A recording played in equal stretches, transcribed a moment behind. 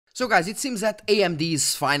So guys, it seems that AMD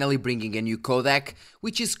is finally bringing a new codec,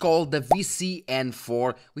 which is called the VCN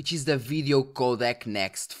 4, which is the Video Codec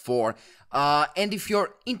Next 4. And if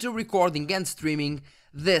you're into recording and streaming,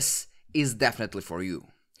 this is definitely for you.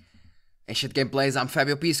 Ancient Gameplays, I'm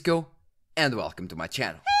Fabio Pisco, and welcome to my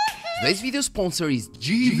channel. Today's video sponsor is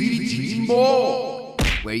GVG Mall,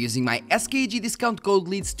 where using my SKG discount code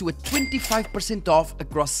leads to a 25% off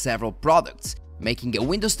across several products, making a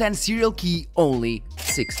Windows 10 serial key only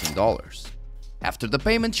 $16. After the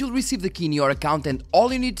payment, you'll receive the key in your account, and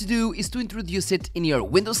all you need to do is to introduce it in your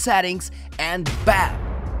Windows settings, and bam!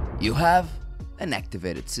 You have an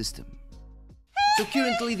activated system. So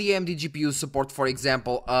currently the AMD GPUs support, for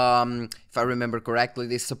example, if I remember correctly,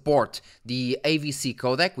 they support the AVC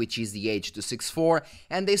codec, which is the H.264,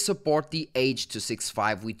 and they support the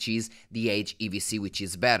H.265, which is the HEVC, which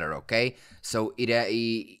is better, okay? So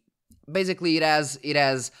basically it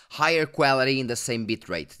has higher quality in the same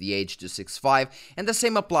bitrate, the H.265, and the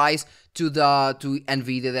same applies to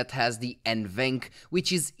NVIDIA that has the NVENC,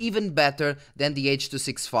 which is even better than the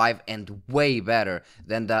H.265 and way better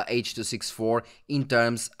than the H.264 in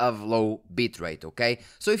terms of low bitrate, okay?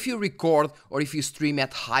 So if you record or if you stream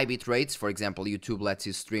at high bitrates, for example, YouTube lets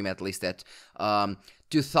you stream at least at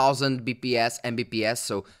 2000 Mbps,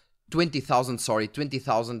 so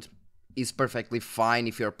 20,000 is perfectly fine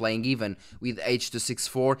if you're playing even with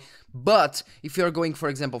H.264, but if you're going, for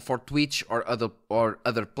example, for Twitch or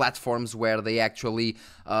other platforms where they actually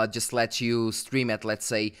just let you stream at, let's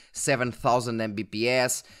say, 7,000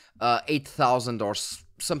 Mbps, 8,000 or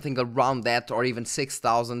something around that, or even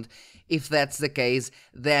 6,000, if that's the case,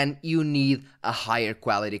 then you need a higher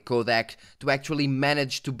quality codec to actually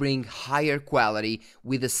manage to bring higher quality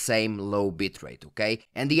with the same low bitrate, okay?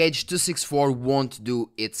 And the H.264 won't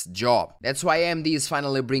do its job. That's why AMD is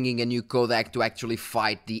finally bringing a new codec to actually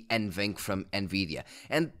fight the NVENC from NVIDIA.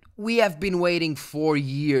 And we have been waiting for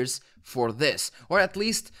years for this, or at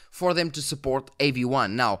least for them to support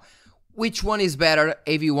AV1. Now, which one is better,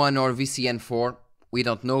 AV1 or VCN 4? We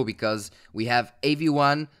don't know, because we have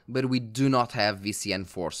AV1, but we do not have VCN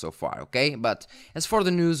 4 so far, okay? But as for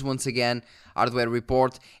the news, once again, hardware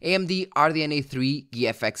report, AMD RDNA 3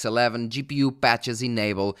 GFX11 GPU patches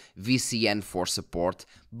enable VCN 4 support,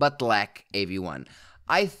 but lack AV1.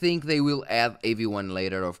 I think they will add AV1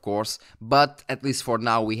 later, of course, but at least for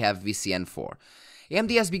now we have VCN 4.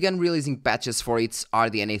 AMD has begun releasing patches for its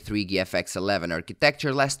RDNA 3 GFX11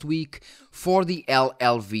 architecture last week for the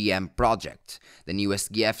LLVM project. The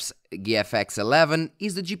newest GFX11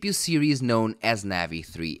 is the GPU series known as Navi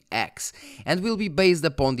 3X and will be based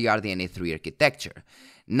upon the RDNA 3 architecture.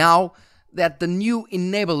 Now that the new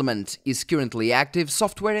enablement is currently active,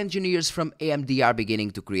 software engineers from AMD are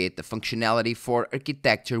beginning to create the functionality for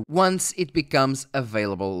architecture once it becomes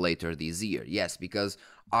available later this year. Yes, because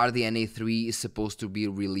RDNA 3 is supposed to be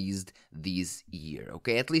released this year,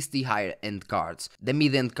 okay? At least the higher end cards. The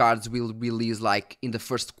mid-end cards will release like in the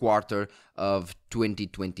first quarter of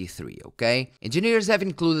 2023, okay? Engineers have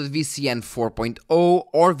included VCN 4.0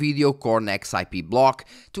 or Video Core Next IP block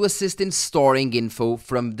to assist in storing info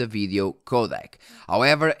from the video codec.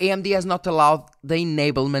 However, AMD has not allowed the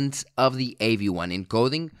enablement of the AV1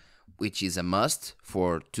 encoding, which is a must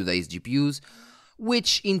for today's GPUs,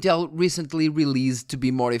 which Intel recently released to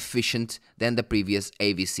be more efficient than the previous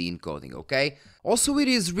AVC encoding, okay? Also, it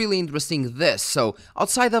is really interesting this, so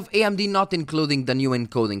outside of AMD not including the new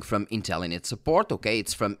encoding from Intel in its support, okay,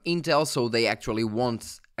 it's from Intel, so they actually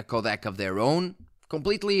want a codec of their own.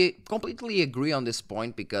 Completely agree on this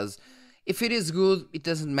point, because if it is good, it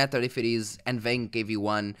doesn't matter if it is NVENC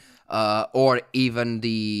AV1 or even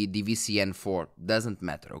the VCN 4, doesn't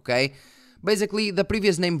matter, okay? Basically, the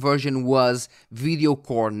previous name version was Video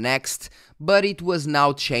Core Next, but it was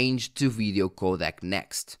now changed to Video Codec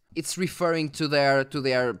Next. It's referring to their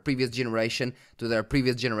previous generation, of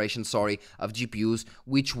GPUs,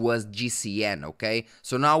 which was GCN, okay?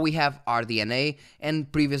 So now we have RDNA,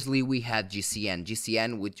 and previously we had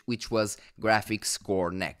GCN, which was Graphics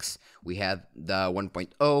Core Next. We had the 1.0,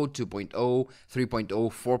 2.0, 3.0,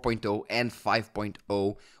 4.0, and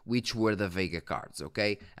 5.0, which were the Vega cards,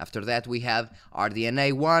 okay? After that, we have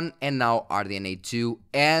RDNA 1, and now RDNA 2,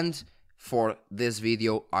 and for this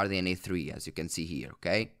video, RDNA 3, as you can see here,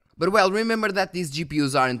 okay? But well, remember that these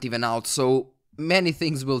GPUs aren't even out, so many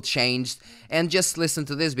things will change, and just listen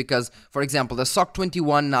to this, because, for example, the SOC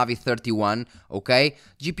 21 Navi 31, okay,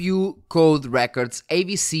 GPU code records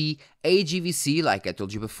AVC, HEVC, like I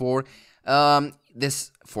told you before,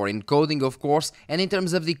 this for encoding, of course, and in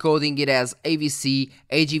terms of decoding, it has AVC,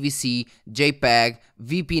 HEVC, JPEG,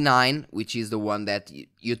 VP9, which is the one that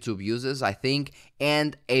YouTube uses, I think,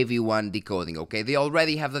 and AV1 decoding, okay? They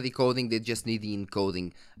already have the decoding, they just need the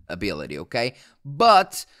encoding ability, okay?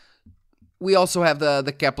 But we also have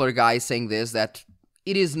the Kepler guy saying this, that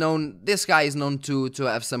it is known, this guy is known to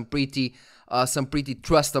have some pretty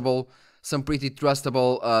trustable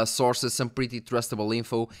sources, some pretty trustable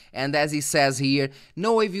info, and as he says here,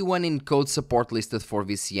 no AV1 encode support listed for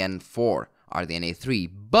VCN 4 RDNA 3,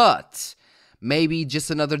 but maybe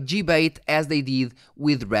just another G-bait as they did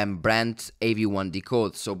with Rembrandt AV1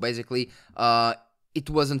 decode. So basically, it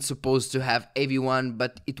wasn't supposed to have AV1,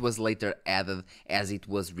 but it was later added as it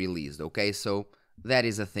was released, okay? So that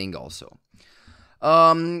is a thing also.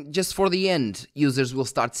 Just for the end, users will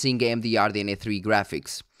start seeing AMD RDNA 3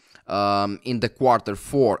 graphics in the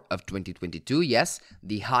Q4 of 2022, yes,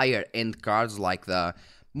 the higher end cards like the,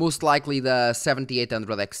 most likely the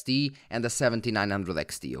 7800 XT and the 7900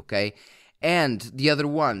 XT, okay? And the other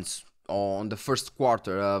ones on the first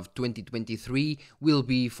quarter of 2023 will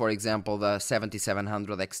be, for example, the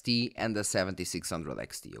 7700 XT and the 7600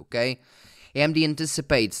 XT, okay? AMD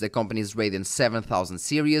anticipates the company's Radeon 7000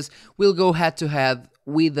 series will go head-to-head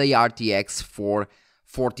with the RTX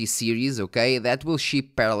 440 series, okay? That will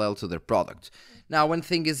ship parallel to their product. Now, one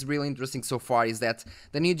thing is really interesting so far is that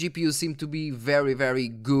the new GPUs seem to be very, very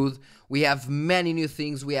good. We have many new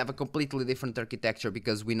things. We have a completely different architecture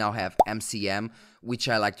because we now have MCM, which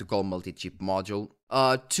I like to call multi-chip module.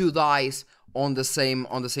 2 dies on the same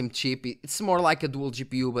chip. It's more like a dual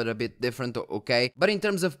GPU, but a bit different, okay? But in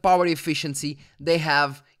terms of power efficiency, they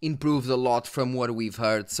have improved a lot from what we've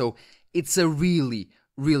heard. So it's a really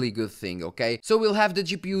good thing, okay? So we'll have the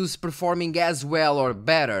GPUs performing as well or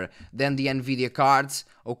better than the NVIDIA cards,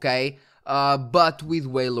 okay? But with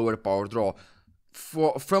way lower power draw.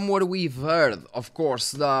 From what we've heard, of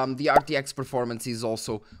course, the RTX performance is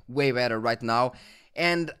also way better right now.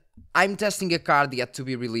 And I'm testing a card yet to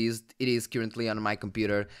be released. It is currently on my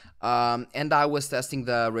computer, and I was testing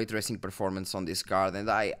the ray tracing performance on this card, and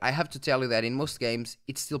I have to tell you that in most games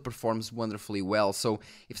it still performs wonderfully well. So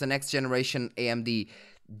if the next generation AMD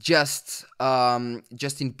just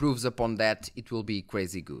improves upon that, it will be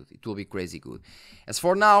crazy good. It will be crazy good. As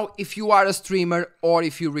for now, if you are a streamer or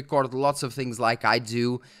if you record lots of things like I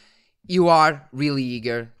do, you are really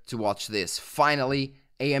eager to watch this. Finally,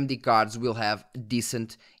 AMD cards will have a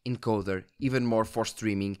decent encoder, even more for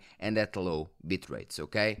streaming and at low bit rates,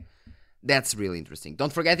 okay? That's really interesting.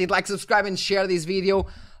 Don't forget to like, subscribe, and share this video.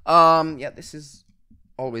 Yeah, this is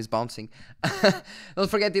always bouncing.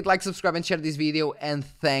 Don't forget to like, subscribe, and share this video, and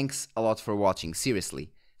thanks a lot for watching.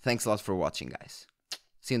 Seriously, thanks a lot for watching, guys.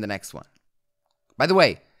 See you in the next one. By the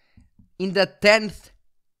way, in the 10th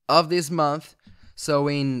of this month, so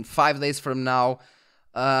in 5 days from now,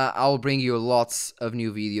 I'll bring you lots of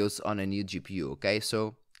new videos on a new GPU, okay?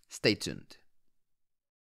 So stay tuned.